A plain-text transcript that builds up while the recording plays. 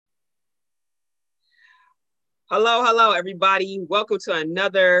Hello, hello, everybody. Welcome to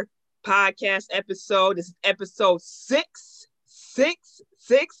another podcast episode. This is episode six.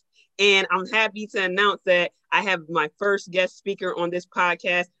 And I'm happy to announce that I have my first guest speaker on this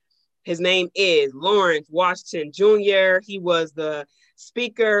podcast. His name is Lawrence Washington Jr. He was the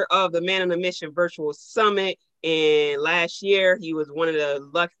speaker of the Man on a Mission Virtual Summit. And last year, he was one of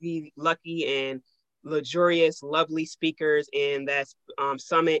the lucky and luxurious, lovely speakers in that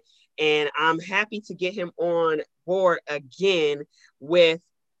summit. And I'm happy to get him on board again with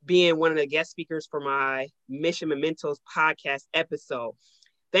being one of the guest speakers for my Mission Mementos podcast episode.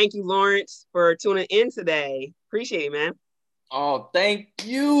 Thank you, Lawrence, for tuning in today. Appreciate it, man. Oh, thank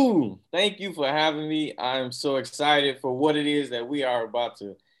you. Thank you for having me. I'm so excited for what it is that we are about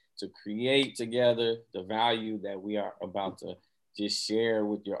to create together, the value that we are about to just share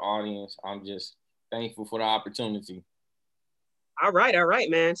with your audience. I'm just thankful for the opportunity. All right,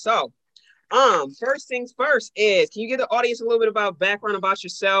 man. So, first things first is, can you give the audience a little bit about background about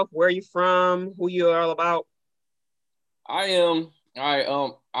yourself, where you're from, who you're all about? I am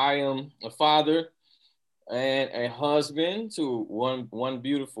a father and a husband to one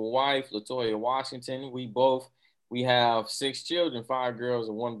beautiful wife, Latoya Washington. We have 6 children, 5 girls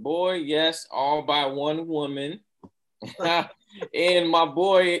and 1 boy. Yes, all by one woman. And my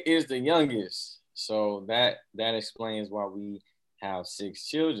boy is the youngest. So that explains why we have 6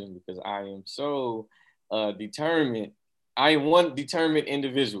 children, because I am so determined. I am one determined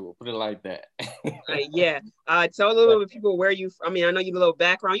individual, put it like that. Yeah. Tell a little bit of people where you. I mean, I know you have a little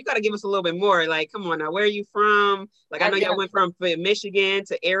background. You got to give us a little bit more. Like, come on now, where are you from? Like, I know y'all went from Michigan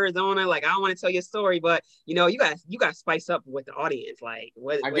to Arizona. Like, I don't want to tell your story, but you got to spice up with the audience. Like,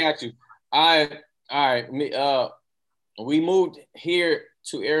 I got you. All right. We moved here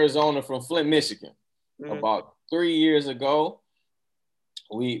to Arizona from Flint, Michigan, about 3 years ago.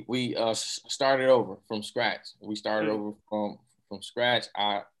 We started over from scratch. We started over from scratch.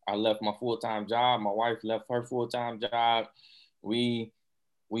 I left my full-time job. My wife left her full-time job. We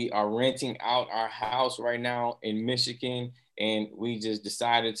are renting out our house right now in Michigan, and we just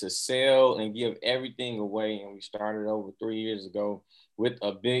decided to sell and give everything away. And we started over 3 years ago with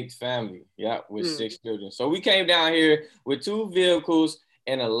a big family, with 6 children. So we came down here with 2 vehicles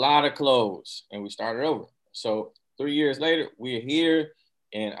and a lot of clothes, and we started over. So 3 years later, we're here,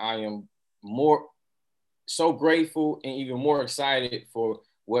 and I am so grateful and even more excited for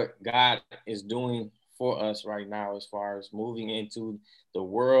what God is doing for us right now, as far as moving into the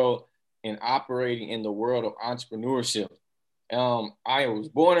world and operating in the world of entrepreneurship. I was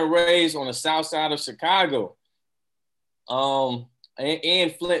born and raised on the south side of Chicago,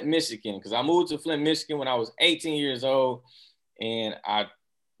 and Flint, Michigan, because I moved to Flint, Michigan when I was 18 years old, and I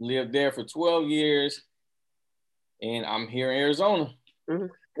lived there for 12 years, and I'm here in Arizona. Mm-hmm.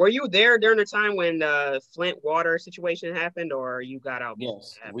 Were you there during the time when the Flint water situation happened, or you got out?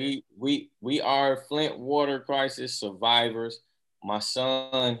 Yes, we are Flint water crisis survivors. My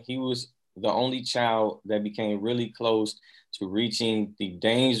son, he was the only child that became really close to reaching the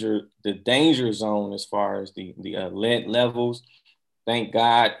danger zone as far as the lead levels. Thank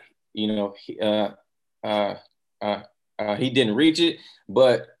God, he didn't reach it,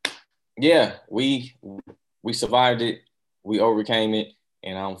 but yeah, we survived it. We overcame it,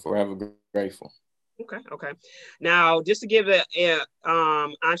 and I'm forever grateful. Okay. Now, just to give the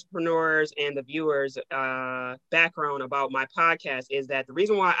entrepreneurs and the viewers background about my podcast, is that the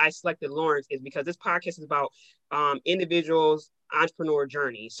reason why I selected Lawrence is because this podcast is about individuals' entrepreneur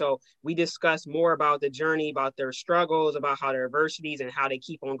journey. So we discuss more about the journey, about their struggles, about how their adversities and how they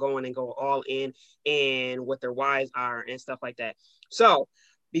keep on going and go all in, and what their whys are and stuff like that. So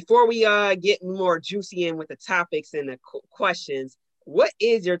before we get more juicy in with the topics and the questions, what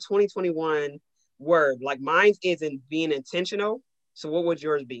is your 2021 word? Like, mine isn't being intentional. So what would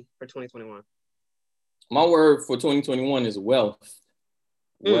yours be for 2021? My word for 2021 is wealth.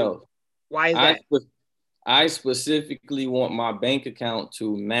 Wealth. Why is that? I specifically want my bank account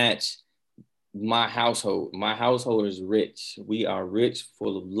to match my household. My household is rich. We are rich,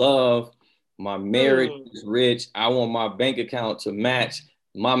 full of love. My marriage is rich. I want my bank account to match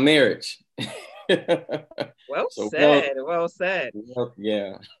my marriage. Well said.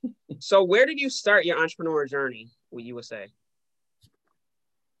 Yeah. So where did you start your entrepreneur journey, what you would say?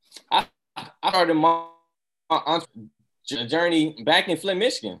 I started my journey back in Flint,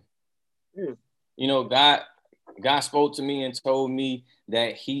 Michigan. God spoke to me and told me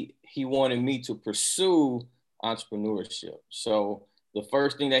that he wanted me to pursue entrepreneurship. So the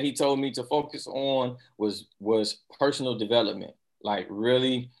first thing that he told me to focus on was personal development, like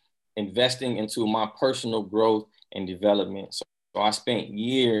really investing into my personal growth and development. So I spent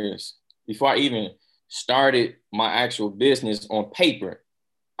years before I even started my actual business on paper.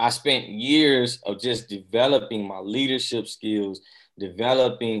 I spent years of just developing my leadership skills,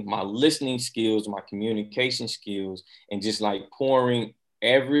 developing my listening skills, my communication skills, and just like pouring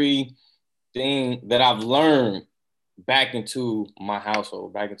everything that I've learned back into my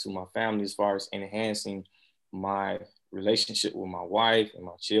household, back into my family, as far as enhancing my relationship with my wife and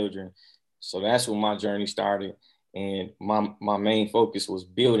my children. So that's when my journey started. And my main focus was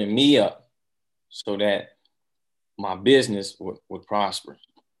building me up so that my business would prosper.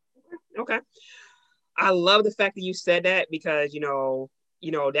 Okay. I love the fact that you said that because,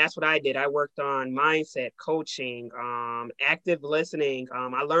 that's what I did. I worked on mindset, coaching, active listening.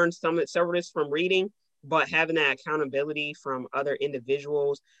 I learned several of this from reading, but having that accountability from other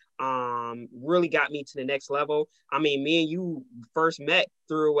individuals really got me to the next level. I mean, me and you first met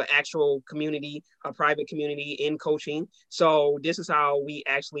through an actual community, a private community in coaching. So this is how we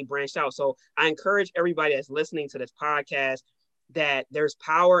actually branched out. So I encourage everybody that's listening to this podcast that there's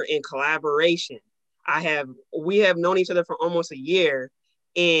power in collaboration. We have known each other for almost a year,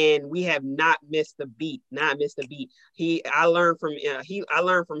 and we have not missed the beat. I learned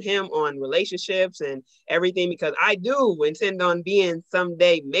from him on relationships and everything, because I do intend on being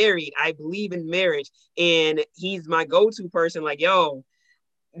someday married. I believe in marriage, and he's my go-to person. Like, yo,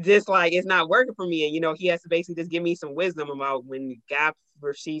 just like it's not working for me, and he has to basically just give me some wisdom about when God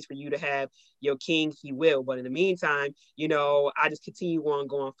proceeds for you to have your king, he will. But in the meantime, I just continue on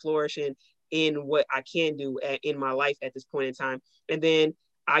going, flourishing in what I can do in my life at this point in time. And then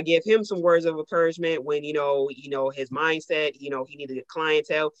I give him some words of encouragement when, his mindset, he needs to get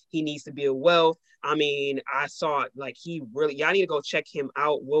clientele, he needs to build wealth. I mean, I saw it, like, y'all need to go check him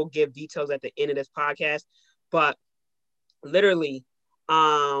out. We'll give details at the end of this podcast, but literally,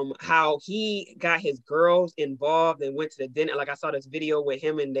 how he got his girls involved and went to the dentist. Like, I saw this video with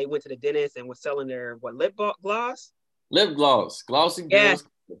him and they went to the dentist and was selling their lip gloss. Lip gloss, glossy girls. Yeah.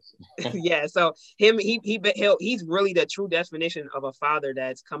 Yeah, so he's really the true definition of a father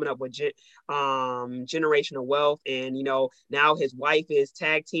that's coming up with generational wealth. And now his wife is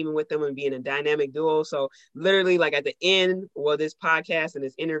tag teaming with them and being a dynamic duo. So literally, like, at the end of this podcast and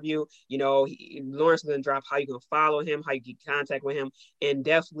this interview, Lawrence is going to drop how you can follow him, how you get contact with him, and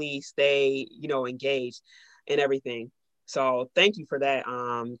definitely stay engaged and everything. So thank you for that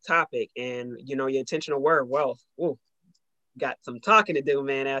topic, and your intentional word, wealth. Ooh, got some talking to do,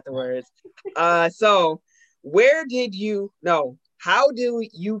 man, afterwards. So how do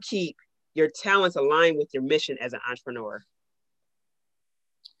you keep your talents aligned with your mission as an entrepreneur?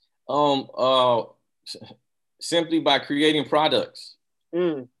 Simply by creating products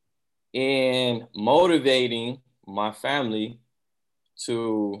and motivating my family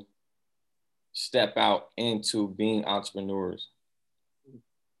to step out into being entrepreneurs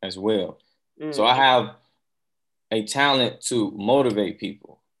as well. So I have a talent to motivate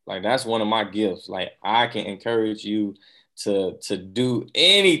people. Like, that's one of my gifts. Like, I can encourage you to do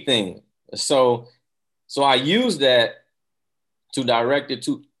anything. So I use that to direct it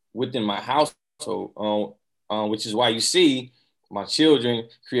to within my household, which is why you see my children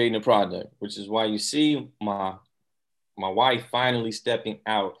creating a product, which is why you see my wife finally stepping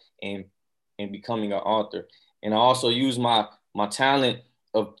out and becoming an author. And I also use my talent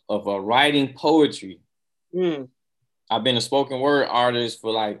of writing poetry. I've been a spoken word artist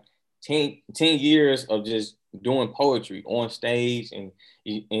for like 10 years of just doing poetry on stage and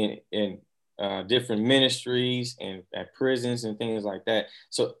in different ministries and at prisons and things like that.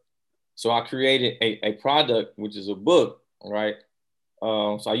 So I created a product, which is a book, right?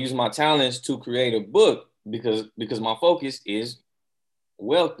 So I use my talents to create a book because my focus is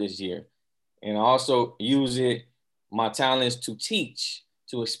wealth this year. And I also use my talents to teach,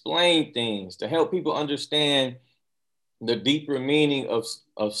 to explain things, to help people understand the deeper meaning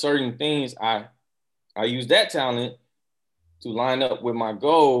of certain things. I use that talent to line up with my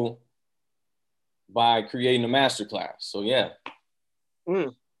goal by creating a masterclass. So yeah.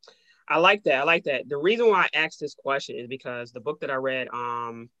 I like that. The reason why I asked this question is because the book that I read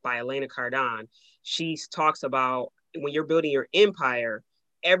by Elena Cardon, she talks about when you're building your empire,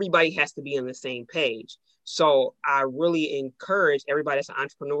 everybody has to be on the same page. So I really encourage everybody that's an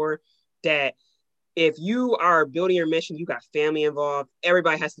entrepreneur that if you are building your mission, you got family involved,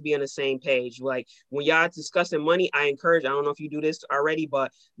 everybody has to be on the same page. Like, when y'all discussing money, I don't know if you do this already, but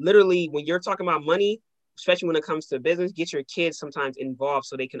literally when you're talking about money, especially when it comes to business, get your kids sometimes involved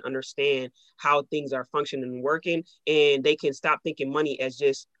so they can understand how things are functioning and working, and they can stop thinking money as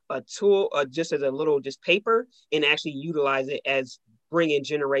just a tool, just as a little just paper, and actually utilize it as bringing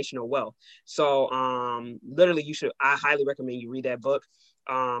generational wealth. So literally I highly recommend you read that book.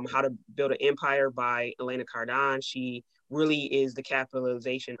 How to Build an Empire by Elena Cardon. She really is the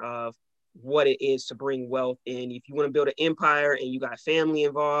capitalization of what it is to bring wealth in. If you want to build an empire and you got family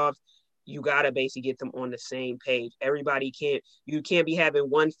involved, you got to basically get them on the same page. You can't be having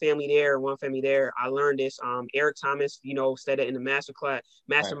one family there, one family there. I learned this. Eric Thomas, said it in the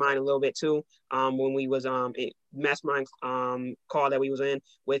mastermind a little bit too. When we was mastermind call that we was in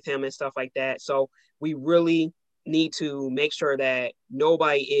with him and stuff like that. So we really need to make sure that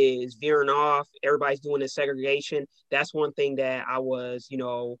nobody is veering off. Everybody's doing this segregation. That's one thing that I was,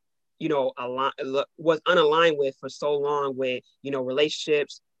 was unaligned with for so long with,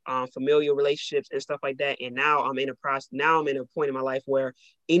 relationships, familial relationships and stuff like that. And now I'm in a process. Now I'm in a point in my life where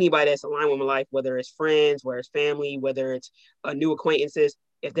anybody that's aligned with my life, whether it's friends, whether it's family, whether it's new acquaintances,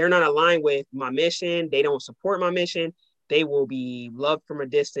 if they're not aligned with my mission, they don't support my mission, they will be loved from a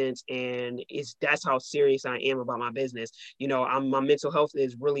distance. And that's how serious I am about my business. My mental health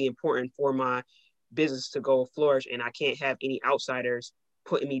is really important for my business to go flourish, and I can't have any outsiders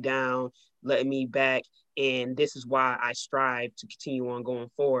putting me down, letting me back. And this is why I strive to continue on going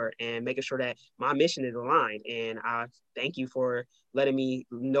forward and making sure that my mission is aligned. And I thank you for letting me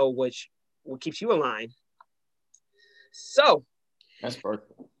know what keeps you aligned. So that's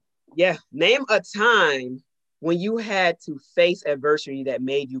perfect. Yeah. Name a time when you had to face adversity that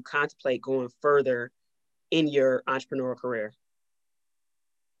made you contemplate going further in your entrepreneurial career.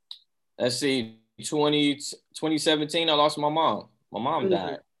 Let's see, 2017, I lost my mom. My mom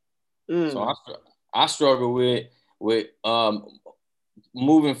died. So I struggle with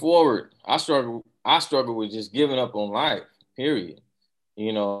moving forward. I struggle with just giving up on life, period.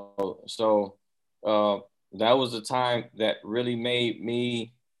 So that was the time that really made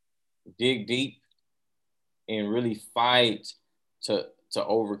me dig deep and really fight to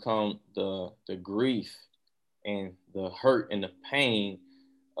overcome the grief and the hurt and the pain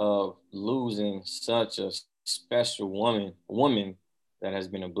of losing such a special woman that has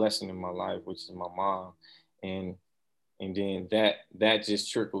been a blessing in my life, which is my mom. And then that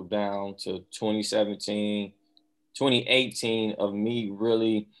just trickled down to 2017, 2018 of me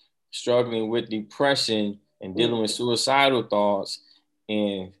really struggling with depression and dealing with suicidal thoughts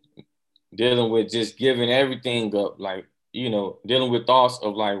and dealing with just giving everything up, like, dealing with thoughts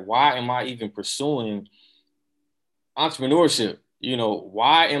of like, why am I even pursuing entrepreneurship?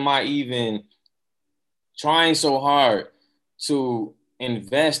 Why am I even trying so hard to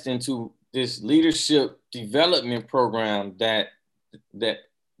invest into this leadership development program that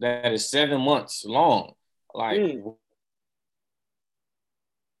is 7 months long? Like,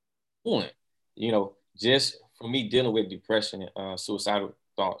 just for me dealing with depression and suicidal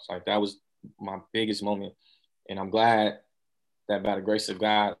thoughts, like that was my biggest moment. And I'm glad that by the grace of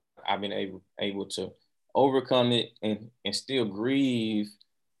God, I've been able to overcome it and still grieve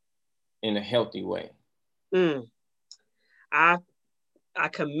in a healthy way. I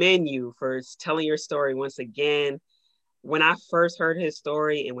commend you for telling your story once again. When I first heard his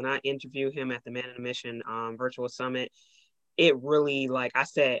story and when I interviewed him at the Man on a Mission virtual summit, it really, like I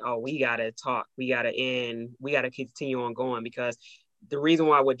said, oh, we got to talk. We got to continue on going, because the reason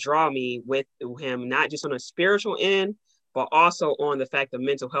why it would draw me with him, not just on a spiritual end, but also on the fact of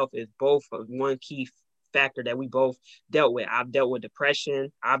mental health, is both one key factor that we both dealt with. I've dealt with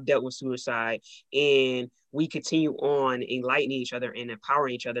depression, I've dealt with suicide, and we continue on enlightening each other and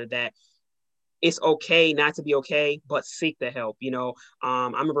empowering each other that it's okay not to be okay, but seek the help. I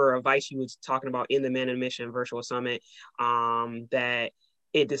remember advice you was talking about in the Man on a Mission virtual summit, that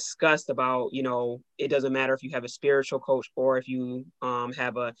it discussed about, it doesn't matter if you have a spiritual coach or if you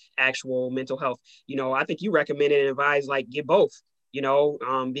have a actual mental health. I think you recommended and advised, like, get both,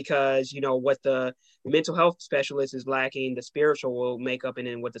 because, what the mental health specialist is lacking, the spiritual will make up, and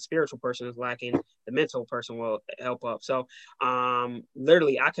then what the spiritual person is lacking, the mental person will help up. So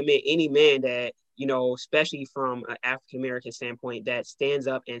literally, I commend any man that, especially from an African-American standpoint, that stands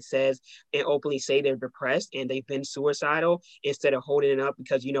up and says and openly say they're depressed and they've been suicidal, instead of holding it up,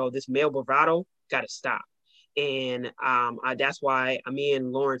 because, this male bravado got to stop. And that's why me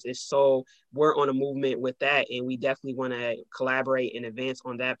and Lawrence we're on a movement with that, and we definitely want to collaborate and advance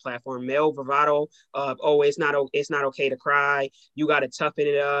on that platform. Male bravado of, oh, it's not okay to cry, you got to toughen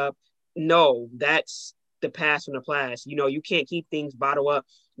it up. No, that's the past from the past. You can't keep things bottled up,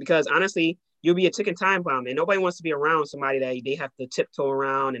 because honestly, you'll be a ticking time bomb, and nobody wants to be around somebody that they have to tiptoe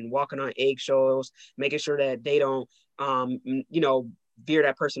around and walking on eggshells, making sure that they don't veer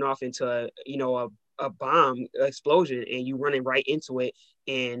that person off into a bomb explosion, and you running right into it,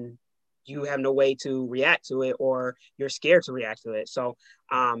 and you have no way to react to it, or you're scared to react to it. So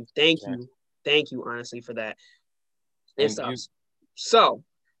thank you honestly for that. So,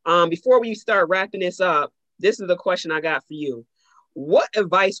 before we start wrapping this up, this is the question I got for you. What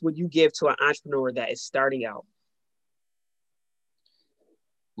advice would you give to an entrepreneur that is starting out?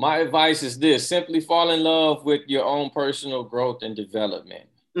 My advice is this: simply fall in love with your own personal growth and development.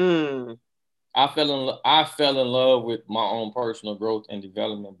 Mm. I fell in love with my own personal growth and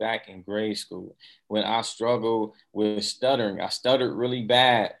development back in grade school when I struggled with stuttering. I stuttered really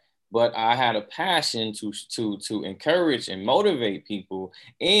bad, but I had a passion to encourage and motivate people,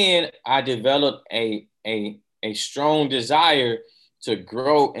 and I developed a strong desire to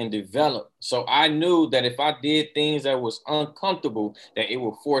grow and develop. So I knew that if I did things that was uncomfortable, that it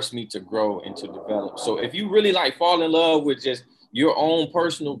would force me to grow and to develop. So if you really like fall in love with just your own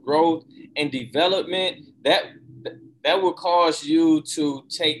personal growth and development, that will cause you to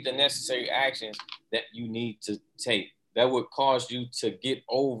take the necessary actions that you need to take. That would cause you to get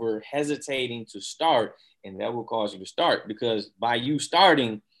over hesitating to start, and that will cause you to start, because by you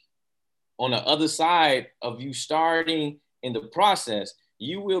starting, on the other side of you starting in the process,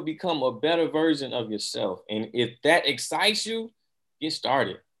 you will become a better version of yourself. And if that excites you, get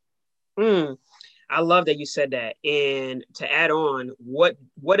started. I love that you said that. And to add on, what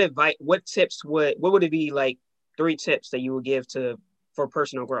advice, what tips what would it be, like 3 tips that you would give to for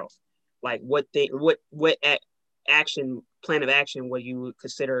personal growth? Like what action plan of action would you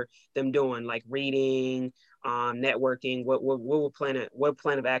consider them doing? Like reading, networking. What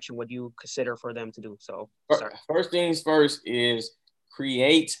plan of action would you consider for them to do? So sorry. First things first is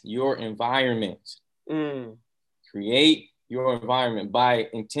create your environment. Create your environment by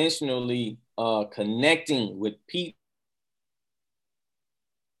intentionally connecting with people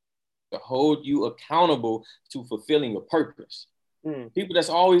to hold you accountable to fulfilling your purpose. People that's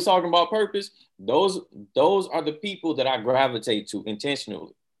always talking about purpose, those are the people that I gravitate to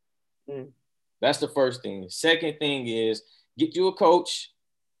intentionally. That's the first thing. The second thing is get you a coach,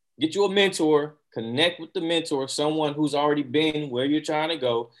 get you a mentor, connect with the mentor, someone who's already been where you're trying to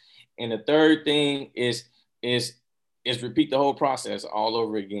go. And the third thing is repeat the whole process all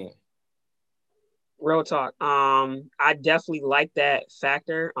over again. Real talk. I definitely like that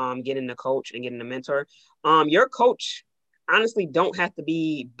factor. Getting the coach and getting the mentor. Your coach honestly don't have to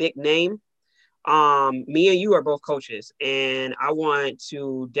be big name. Me and you are both coaches, and I want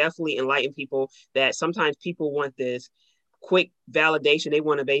to definitely enlighten people that sometimes people want this quick validation. They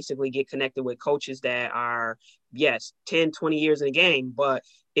want to basically get connected with coaches that are, yes, 10, 20 years in the game. But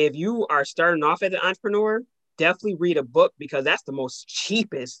if you are starting off as an entrepreneur, definitely read a book, because that's the most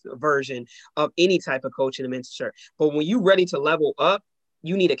cheapest version of any type of coaching and mentorship. But when you're ready to level up,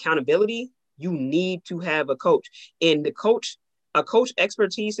 you need accountability. You need to have a coach. And a coach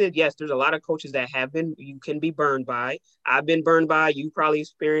expertise is, yes, there's a lot of coaches that you can be burned by. I've been burned by, you probably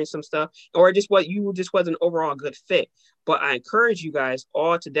experienced some stuff, or you just wasn't overall a good fit. But I encourage you guys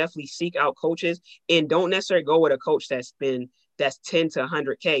all to definitely seek out coaches, and don't necessarily go with a coach that's 10 to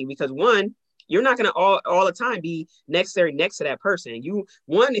 100K, because one, you're not going to all the time be necessary next to that person. If I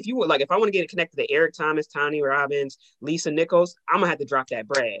want to get connected to Eric Thomas, Tony Robbins, Lisa Nichols, I'm going to have to drop that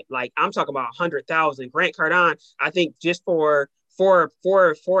bread. Like, I'm talking about 100,000. Grant Cardone, I think just for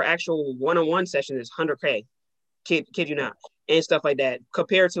actual one-on-one sessions is 100K. Kid you not, and stuff like that.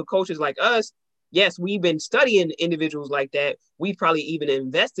 Compared to coaches like us, yes, we've been studying individuals like that. We've probably even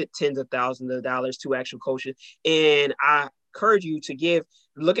invested tens of thousands of dollars to actual coaches. And I encourage you to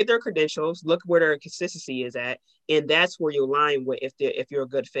look at their credentials, look where their consistency is at, and that's where you align with if you're a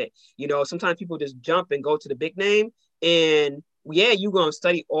good fit. Sometimes people just jump and go to the big name, and yeah, you're gonna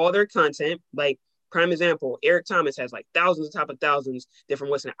study all their content. Like, prime example, Eric Thomas has like thousands on top of thousands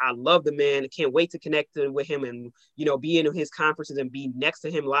different listeners. I love the man. I can't wait to connect with him and, be in his conferences and be next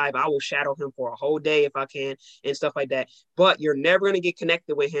to him live. I will shadow him for a whole day if I can and stuff like that. But you're never going to get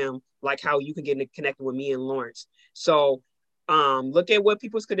connected with him like how you can get connected with me and Lawrence. So look at what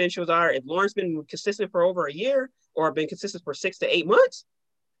people's credentials are. If Lawrence been consistent for over a year or been consistent for 6 to 8 months,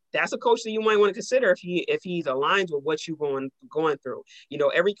 that's a coach that you might want to consider if he's aligned with what you're going through.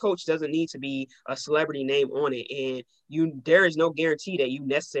 Every coach doesn't need to be a celebrity name on it, and there is no guarantee that you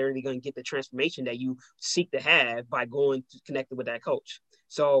necessarily going to get the transformation that you seek to have by going to connected with that coach.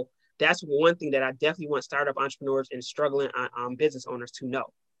 So that's one thing that I definitely want startup entrepreneurs and struggling business owners to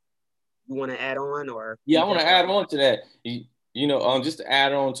know. You want to add on, or? Yeah, I want to add on to that. Just to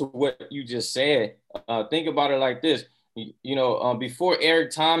add on to what you just said, think about it like this. Before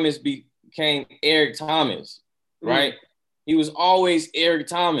Eric Thomas became Eric Thomas, right? He was always Eric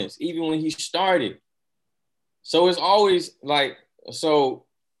Thomas, even when he started. So it's always like,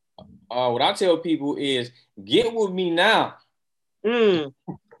 what I tell people is get with me now.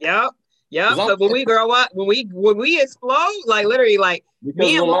 Yep. Yeah, because when we grow up, when we explode, like literally, like because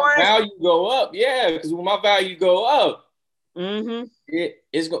me and when my Lawrence. value go up, yeah, because when my value go up,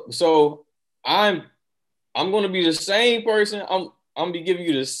 so I'm going to be the same person. I'm gonna be giving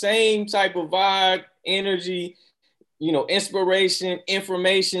you the same type of vibe, energy, inspiration,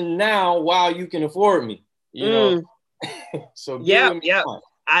 information now while you can afford me. So yeah, give me yeah. time.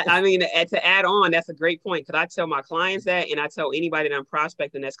 I mean, to add on, that's a great point because I tell my clients that, and I tell anybody that I'm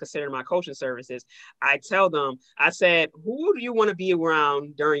prospecting that's considering my coaching services. I tell them, I said, who do you want to be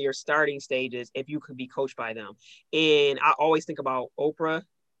around during your starting stages if you could be coached by them? And I always think about Oprah,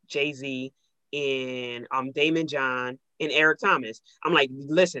 Jay-Z, and Damon John and Eric Thomas. I'm like,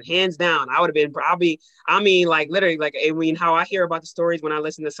 listen, hands down, I would have been probably. I mean, like literally, like I mean, how I hear about the stories when I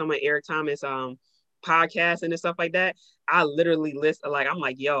listen to some of Eric Thomas podcasts and stuff like that. I literally I'm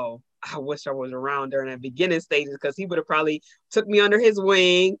like, yo, I wish I was around during the beginning stages because he would have probably took me under his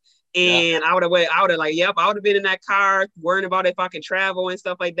wing. And I would have like, yep, I would have been in that car worrying about if I can travel and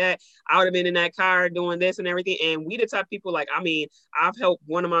stuff like that. I would have been in that car doing this and everything. And we the type of people, like, I mean, I've helped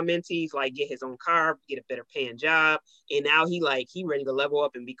one of my mentees like get his own car, get a better paying job. And now he ready to level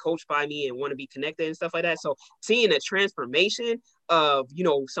up and be coached by me and want to be connected and stuff like that. So seeing a transformation of,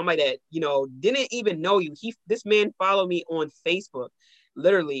 somebody that, didn't even know you. This man followed me on Facebook,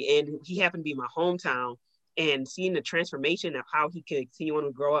 literally, and he happened to be my hometown. And seeing the transformation of how he can continue on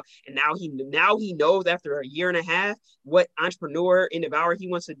to grow up, and now he knows after a year and a half what entrepreneur in Devour he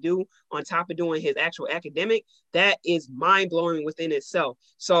wants to do on top of doing his actual academic. That is mind blowing within itself.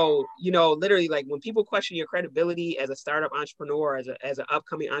 So literally, like when people question your credibility as a startup entrepreneur, as an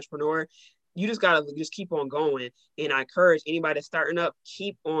upcoming entrepreneur, you just gotta keep on going. And I encourage anybody that's starting up,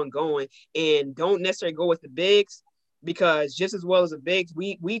 keep on going and don't necessarily go with the bigs, because just as well as the bigs,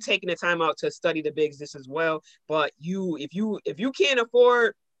 we taking the time out to study the bigs just as well. But if you can't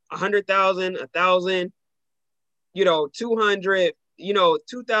afford 100,000, 1,000, 200,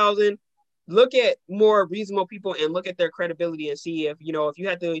 2,000, look at more reasonable people and look at their credibility and see if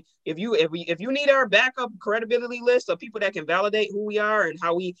if you need our backup credibility list of people that can validate who we are and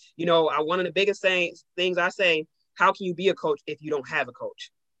how we, one of the biggest things I say, how can you be a coach if you don't have a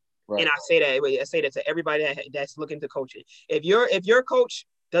coach? Right. And I say that to everybody that's looking to coaching. If your coach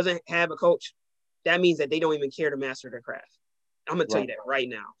doesn't have a coach, that means that they don't even care to master their craft. I'm gonna tell you that right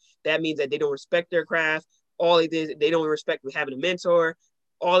now. That means that they don't respect their craft. They don't respect having a mentor.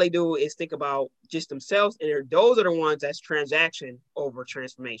 All they do is think about just themselves, and those are the ones that's transaction over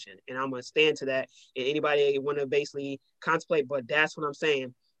transformation. And I'm gonna stand to that. And anybody want to basically contemplate, but that's what I'm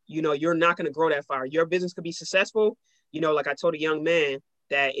saying. You're not gonna grow that far. Your business could be successful. Like I told a young man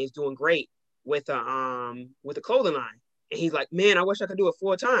that is doing great with a clothing line, and he's like, man, I wish I could do it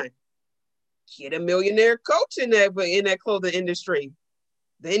full time. Get a millionaire coach in that clothing industry.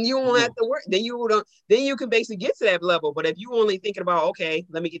 Then you won't have to work. Then you can basically get to that level. But if you only thinking about, okay,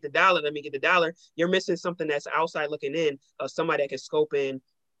 let me get the dollar, you're missing something that's outside looking in, of somebody that can scope in,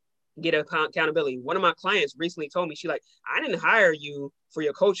 get accountability. One of my clients recently told me, I didn't hire you for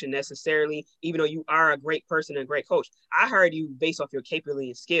your coaching necessarily, even though you are a great person and a great coach. I hired you based off your capability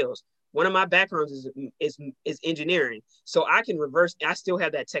and skills. One of my backgrounds is engineering. So I still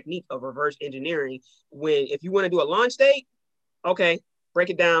have that technique of reverse engineering. If you want to do a launch date, okay, break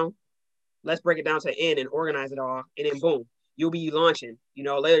it down. Let's break it down to the end and organize it all. And then boom, you'll be launching,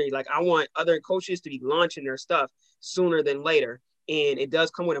 later. Like I want other coaches to be launching their stuff sooner than later. And it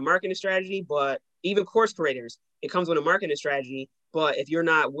does come with a marketing strategy, but even course creators, it comes with a marketing strategy. But if you're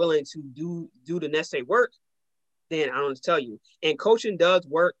not willing to do the necessary work, then I don't know what to tell you. And coaching does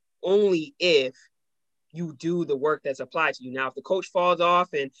work only if you do the work that's applied to you. Now, if the coach falls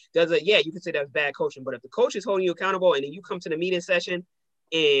off and does it, you can say that's bad coaching. But if the coach is holding you accountable and then you come to the meeting session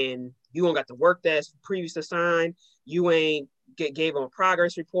and you don't got the work that's previous assigned, you ain't gave them a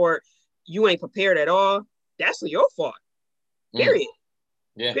progress report, you ain't prepared at all, that's your fault. Period.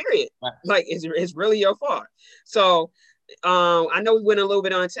 Yeah. Period. Like it's really your fault. So I know we went a little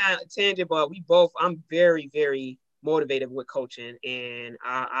bit on a tangent, but I'm very, very motivated with coaching, and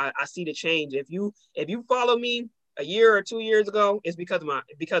I see the change. If you follow me a year or 2 years ago, it's because of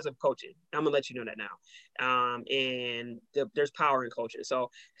coaching. I'm gonna let you know that now. And there's power in coaching. So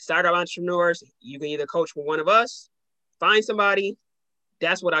startup entrepreneurs, you can either coach with one of us, find somebody.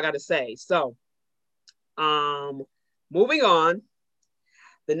 That's what I got to say. So moving on.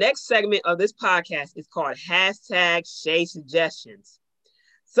 The next segment of this podcast is called #ShaySuggestions.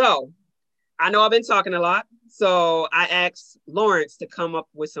 So I know I've been talking a lot. So I asked Lawrence to come up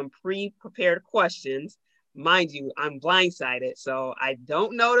with some pre-prepared questions. Mind you, I'm blindsided. So I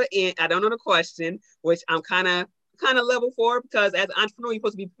don't know the question, which I'm kind of kind of level for, because as an entrepreneur, you're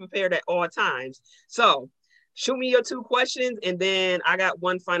supposed to be prepared at all times. So shoot me your 2 questions, and then I got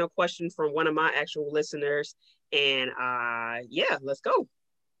one final question from one of my actual listeners. And yeah, let's go.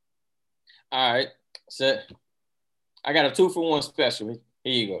 All right. So I got a 2-for-1 special.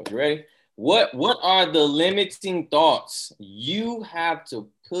 Here you go. You ready? What are the limiting thoughts you have to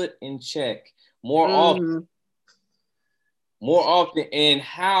put in check more often? More often, and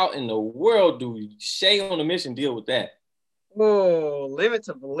how in the world do Shay on a Mission deal with that? Oh, limit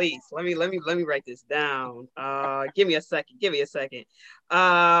to beliefs. Let me write this down. Give me a second.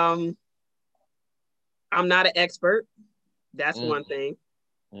 I'm not an expert. That's one thing.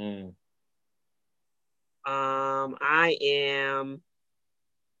 I am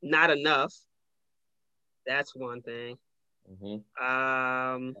not enough. That's one thing.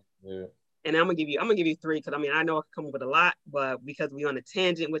 And I'm gonna give you 3, because I mean I know I can come up with a lot, but because we're on a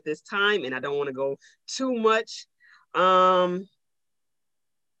tangent with this time and I don't want to go too much. I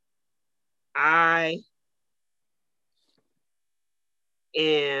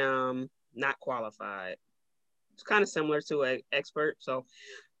am not qualified. It's kind of similar to an expert. So,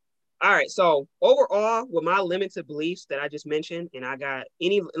 all right. So overall, with my limited beliefs that I just mentioned, and I got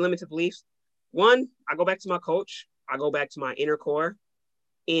any limited beliefs, 1, I go back to my coach. I go back to my inner core.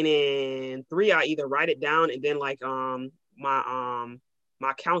 And in 3, I either write it down, and then like my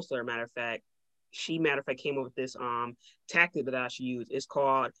counselor, matter of fact, came up with this tactic that I should use. It's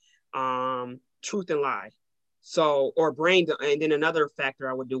called truth and lie. So, or brain, and then another factor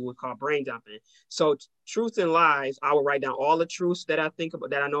I would do would call brain dumping. So truth and lies, I will write down all the truths that I think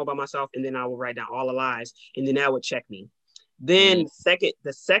about, that I know about myself, and then I will write down all the lies, and then that would check me. Then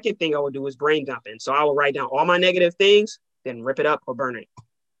the second thing I would do is brain dumping. So I will write down all my negative things, then rip it up or burn it.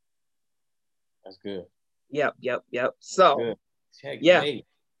 That's good. Yep. So yeah.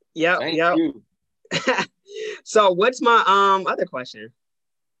 So what's my other question?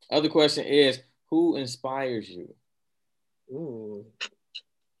 Other question is, who inspires you? Ooh.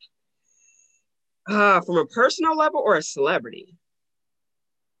 From a personal level or a celebrity?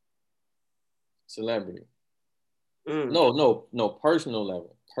 Celebrity. No, personal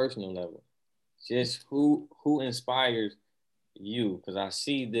level. Personal level. Just who inspires you? Because I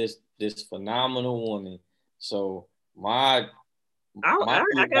see this phenomenal woman. So I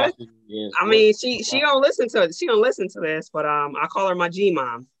mean, she don't listen to it. She don't listen to this, but I call her my G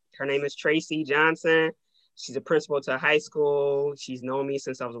mom. Her name is Tracy Johnson. She's a principal to a high school. She's known me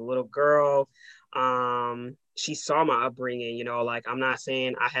since I was a little girl. She saw my upbringing, you know, like I'm not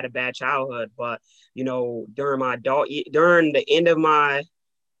saying I had a bad childhood, but you know, during the end of my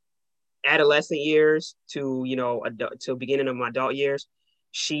adolescent years to, you know, to beginning of my adult years,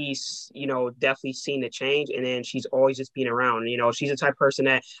 she's, you know, definitely seen the change, and then she's always just been around. You know, she's the type of person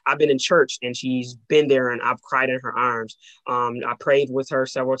that I've been in church and she's been there and I've cried in her arms. I prayed with her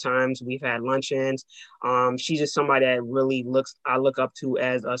several times. We've had luncheons. She's just somebody that I look up to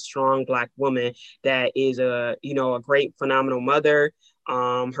as a strong Black woman that is a great, phenomenal mother.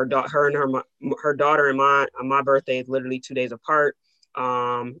 Her daughter and my birthday is literally 2 days apart.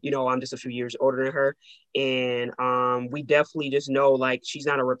 You know, I'm just a few years older than her, and we definitely just know, like, she's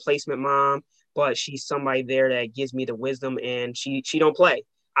not a replacement mom, but she's somebody there that gives me the wisdom, and she don't play.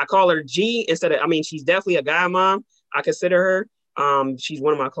 I call her G instead of, I mean, she's definitely a guy mom. I consider her. She's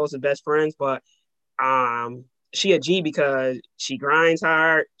one of my closest best friends, but she a G because she grinds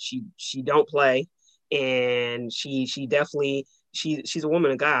hard. She don't play, and she definitely, she's a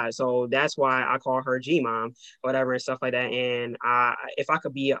woman of God. So that's why I call her G mom, whatever, and stuff like that. And if I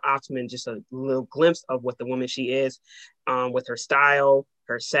could be an optimist, just a little glimpse of what the woman she is, with her style,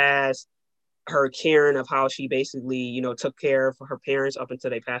 her sass, her caring of how she basically, you know, took care of her parents up until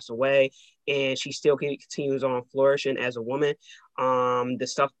they passed away, and she still continues on flourishing as a woman.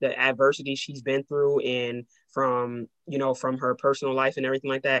 The adversity she's been through, and from her personal life and everything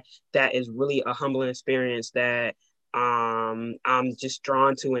like that, that is really a humbling experience that I'm just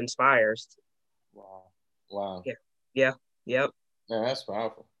drawn to, inspires. Wow. Yeah. Yeah, that's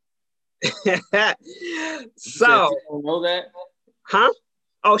powerful. So you don't know that? Huh?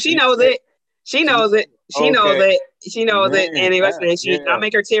 Oh, she knows it. She knows it. She knows it. She knows it. And listen, I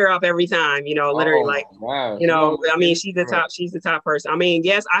make her tear up every time, you know, literally, like, you know, I mean, she's the top person. I mean,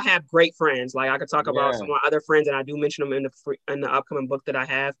 yes, I have great friends. Like, I could talk about some of my other friends, and I do mention them in the upcoming book that I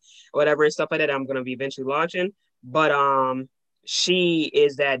have, whatever, and stuff like that I'm going to be eventually launching. But she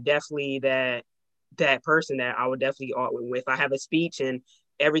is definitely that person that I would definitely, if I have a speech and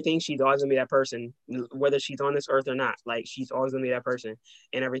everything, she's always gonna be that person, whether she's on this earth or not. Like, she's always gonna be that person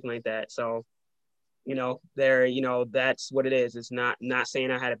and everything like that. So that's what it is. It's not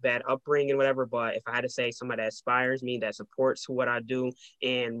saying I had a bad upbringing, whatever, but if I had to say somebody that inspires me, that supports what I do,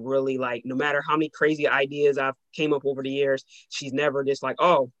 and really, like, no matter how many crazy ideas I've came up over the years, she's never just like,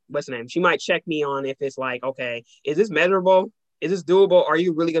 oh, what's the name? She might check me on if it's like, okay, is this measurable? Is this doable? Are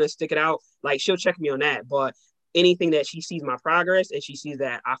you really going to stick it out? Like, she'll check me on that. But anything that she sees my progress and she sees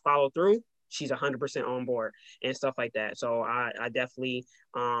that I follow through, she's 100% on board and stuff like that. So I definitely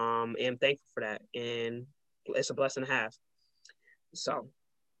am thankful for that, and it's a blessing to have. So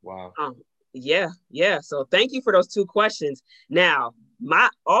wow. Yeah. So thank you for those two questions. Now, my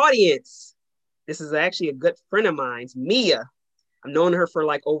audience, this is actually a good friend of mine's, Mia. I've known her for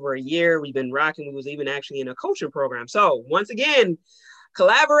like over a year. We've been rocking. We was even actually in a coaching program. So once again,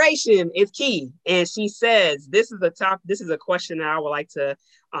 collaboration is key. And she says, this is a question that I would like to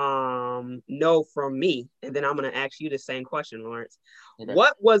know from me. And then I'm going to ask you the same question, Lawrence. Okay.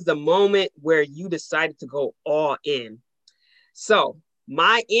 What was the moment where you decided to go all in? So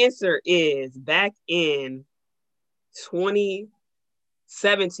my answer is back in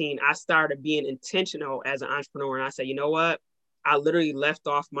 2017, I started being intentional as an entrepreneur. And I said, you know what? I literally I didn't left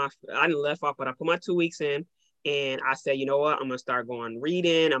off, but I put my 2 weeks in, and I said, you know what? I'm going to start going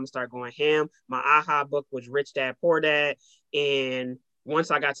reading. I'm going to start going ham. My aha book was Rich Dad, Poor Dad. And once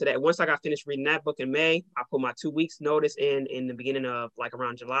I got finished reading that book in May, I put my 2 weeks notice in the beginning of like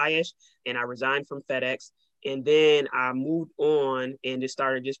around July-ish, and I resigned from FedEx. And then I moved on and just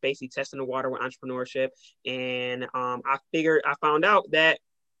started just basically testing the water with entrepreneurship. And I found out that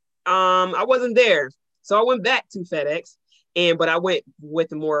I wasn't there. So I went back to FedEx. But I went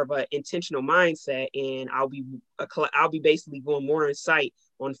with more of an intentional mindset, and I'll be basically going more in sight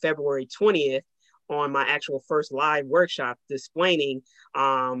on February 20th on my actual first live workshop, explaining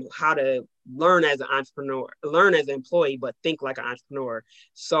how to learn as an entrepreneur, learn as an employee, but think like an entrepreneur.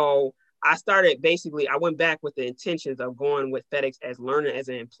 So I went back with the intentions of going with FedEx as learning as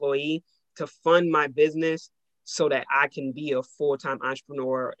an employee to fund my business so that I can be a full-time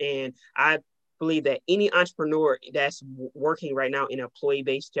entrepreneur. And I believe that any entrepreneur that's working right now in an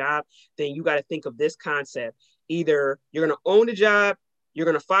employee-based job, then you got to think of this concept. Either you're going to own the job, you're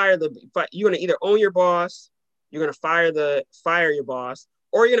going to either own your boss, you're going to fire your boss,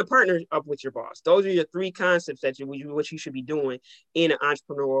 or you're going to partner up with your boss. Those are your three concepts what you should be doing in an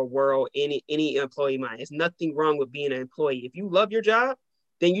entrepreneurial world, any employee mind. There's nothing wrong with being an employee. If you love your job,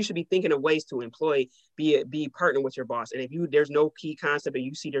 then you should be thinking of ways to be partner with your boss. And if there's no key concept and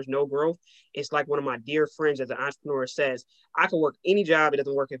you see there's no growth, it's like one of my dear friends as an entrepreneur says, I can work any job. It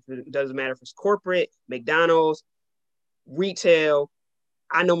doesn't matter if it's corporate, McDonald's, retail.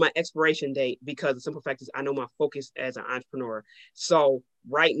 I know my expiration date because the simple fact is I know my focus as an entrepreneur. So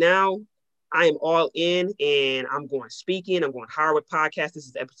right now, I am all in, and I'm going speaking. I'm going hard with podcasts. This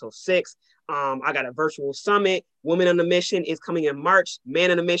is episode 6. I got a virtual summit. Women on a Mission is coming in March.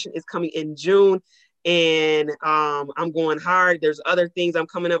 Man on a Mission is coming in June. And I'm going hard. There's other things I'm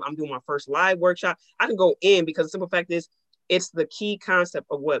coming up. I'm doing my first live workshop. I can go in because the simple fact is it's the key concept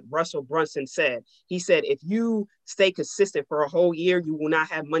of what Russell Brunson said. He said, if you stay consistent for a whole year, you will not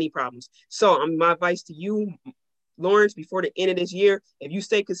have money problems. So my advice to you, Lawrence, before the end of this year, if you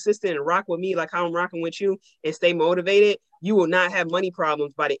stay consistent and rock with me like how I'm rocking with you and stay motivated, you will not have money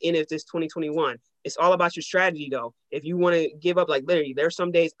problems by the end of this 2021. It's all about your strategy, though. If you want to give up, like literally, there's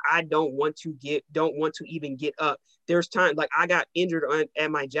some days I don't want to even get up. There's times like I got injured at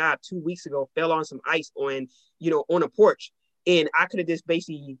my job 2 weeks ago, fell on some ice on a porch, and I could have just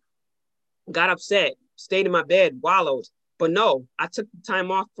basically got upset, stayed in my bed, wallowed. But no, I took the time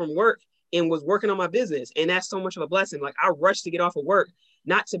off from work and was working on my business. And that's so much of a blessing. Like I rushed to get off of work,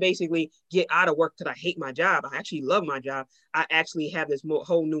 not to basically get out of work because I hate my job. I actually love my job. I actually have this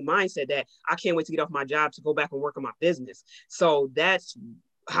whole new mindset that I can't wait to get off my job to go back and work on my business. So that's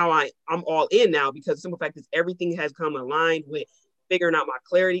how I'm all in now, because the simple fact is everything has come aligned with figuring out my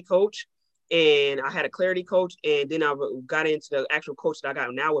clarity coach. And I had a clarity coach, and then I got into the actual coach that I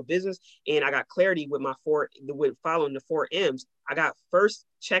got now with business, and I got clarity with with following the 4 M's. I got first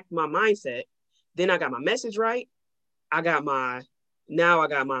checked my mindset, then I got my message right. I'm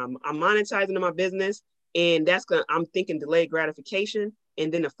monetizing in my business, and I'm thinking delayed gratification.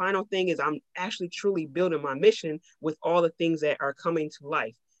 And then the final thing is I'm actually truly building my mission with all the things that are coming to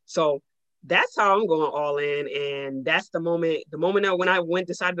life. So that's how I'm going all in. And that's the moment that when I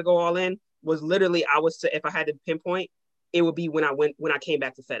decided to go all in was literally, if I had to pinpoint, it would be when I came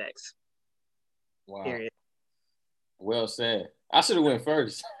back to FedEx. Wow. Period. Well said. I should have went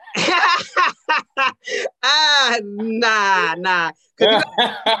first. Nah.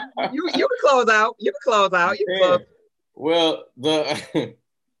 You can close out. You can close out. Well,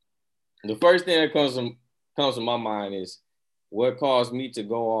 the first thing that comes to my mind is what caused me to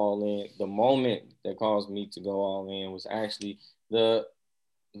go all in. The moment that caused me to go all in was actually the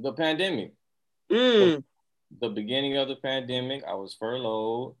pandemic. The beginning of the pandemic, I was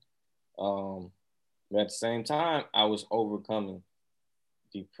furloughed. But at the same time, I was overcoming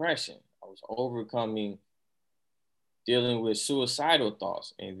depression. I was overcoming dealing with suicidal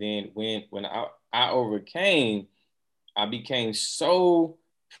thoughts. And then when I overcame, I became so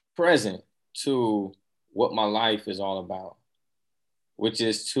present to what my life is all about, which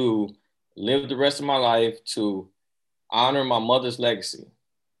is to live the rest of my life to honor my mother's legacy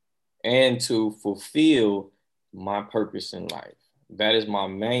and to fulfill my purpose in life. That is my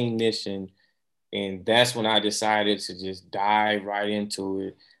main mission. And that's when I decided to just dive right into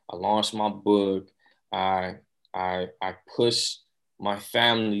it. I launched my book. I pushed my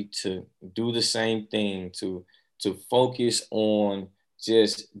family to do the same thing, to focus on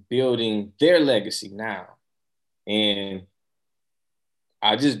just building their legacy now. And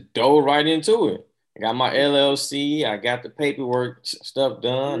I just dove right into it. I got my LLC. I got the paperwork stuff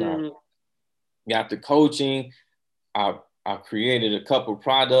done. I got the coaching. I created a couple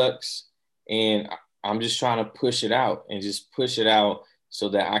products, and I'm just trying to push it out so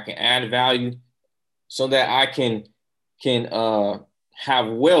that I can add value, so that I can have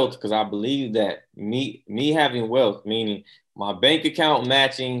wealth, because I believe that me having wealth, meaning my bank account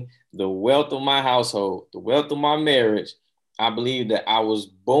matching the wealth of my household, the wealth of my marriage, I believe that I was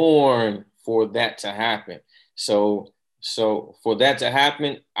born for that to happen. So for that to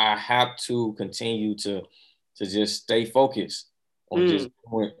happen, I have to continue to just stay focused on just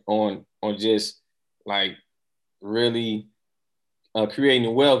on just like really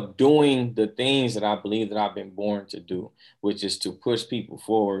creating wealth, doing the things that I believe that I've been born to do, which is to push people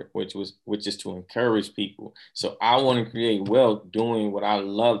forward, which is to encourage people. So I want to create wealth doing what I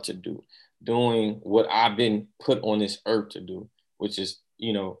love to do, doing what I've been put on this earth to do, which is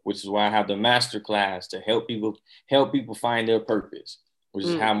why I have the master class to help people find their purpose, which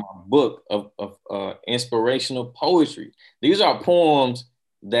is how my book of inspirational poetry. These are poems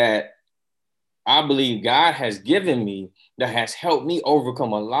that I believe God has given me that has helped me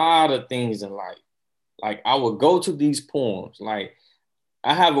overcome a lot of things in life. Like I would go to these poems. Like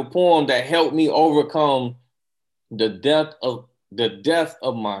I have a poem that helped me overcome the death of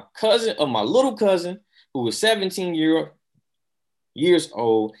my cousin, of my little cousin, who was 17 years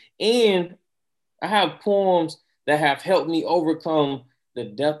old. And I have poems that have helped me overcome the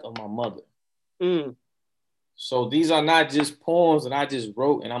death of my mother. So these are not just poems that I just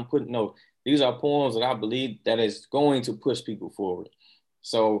wrote and I'm putting, no, these are poems that I believe that is going to push people forward.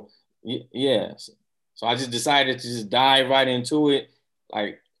 So yeah, so I just decided to just dive right into it.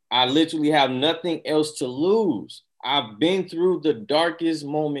 Like I literally have nothing else to lose. I've been through the darkest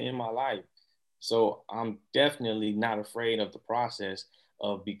moment in my life. So I'm definitely not afraid of the process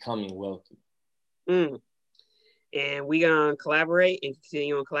of becoming wealthy. And we gonna collaborate and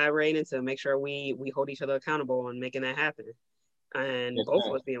continue on collaborating to make sure we hold each other accountable on making that happen, and yes, both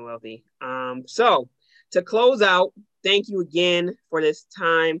of us being wealthy. So to close out, thank you again for this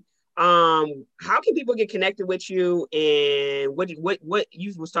time. How can people get connected with you, and what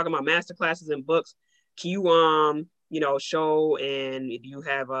you was talking about master classes and books? Can you show, and if you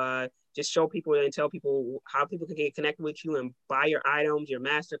have just show people and tell people how people can get connected with you and buy your items, your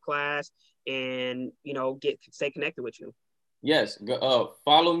master class, and stay connected with you? Yes,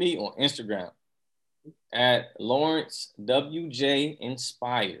 follow me on Instagram at Lawrence WJ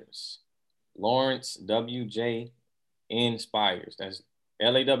Inspires. Lawrence WJ Inspires. That's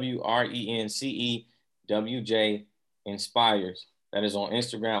LAWRENCEWJ Inspires. That is on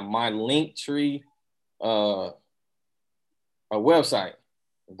Instagram. My Linktree a website.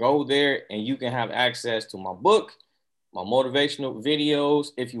 Go there and you can have access to my book, my motivational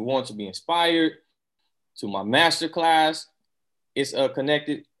videos. If you want to be inspired, to my masterclass, it's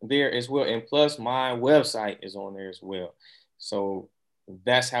connected there as well. And plus my website is on there as well. So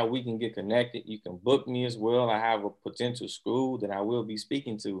that's how we can get connected. You can book me as well. I have a potential school that I will be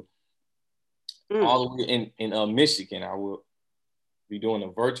speaking to all the way in Michigan. I will be doing a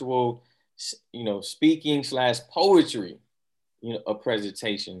virtual, speaking / poetry, a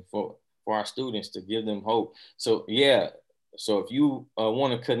presentation for our students to give them hope. So yeah, so if you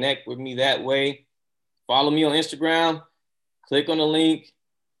want to connect with me that way, follow me on Instagram, click on the link,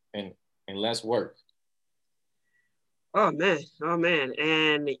 and let's work. Oh man.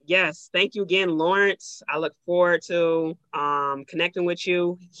 And yes, thank you again, Lawrence. I look forward to connecting with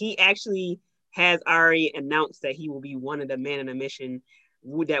you. He actually has already announced that he will be one of the Man on a Mission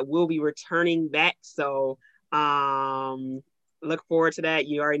that will be returning back. So look forward to that.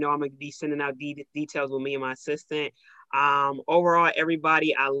 You already know I'm going to be sending out details with me and my assistant. Overall,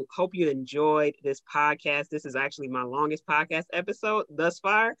 everybody, I hope you enjoyed this podcast. This is actually my longest podcast episode thus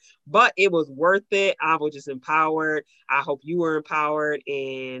far, but it was worth it. I was just empowered. I hope you were empowered,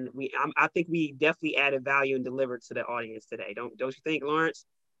 and I think we definitely added value and delivered to the audience today. Don't you think, Lawrence?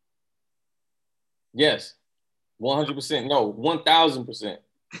 Yes, 100%. No, 1,000%.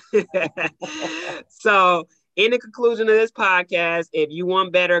 So, in the conclusion of this podcast, if you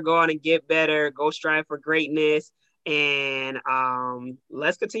want better, go out and get better. Go strive for greatness. And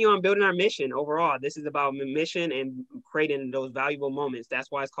let's continue on building our mission overall. This is about mission and creating those valuable moments. That's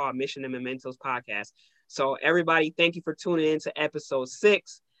why it's called Mission and Mementos Podcast. So everybody, thank you for tuning in to episode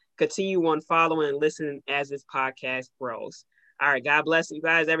 6. Continue on following and listening as this podcast grows. All right, God bless you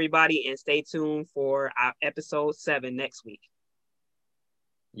guys, everybody, and stay tuned for our episode 7 next week.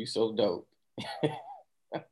 You so dope.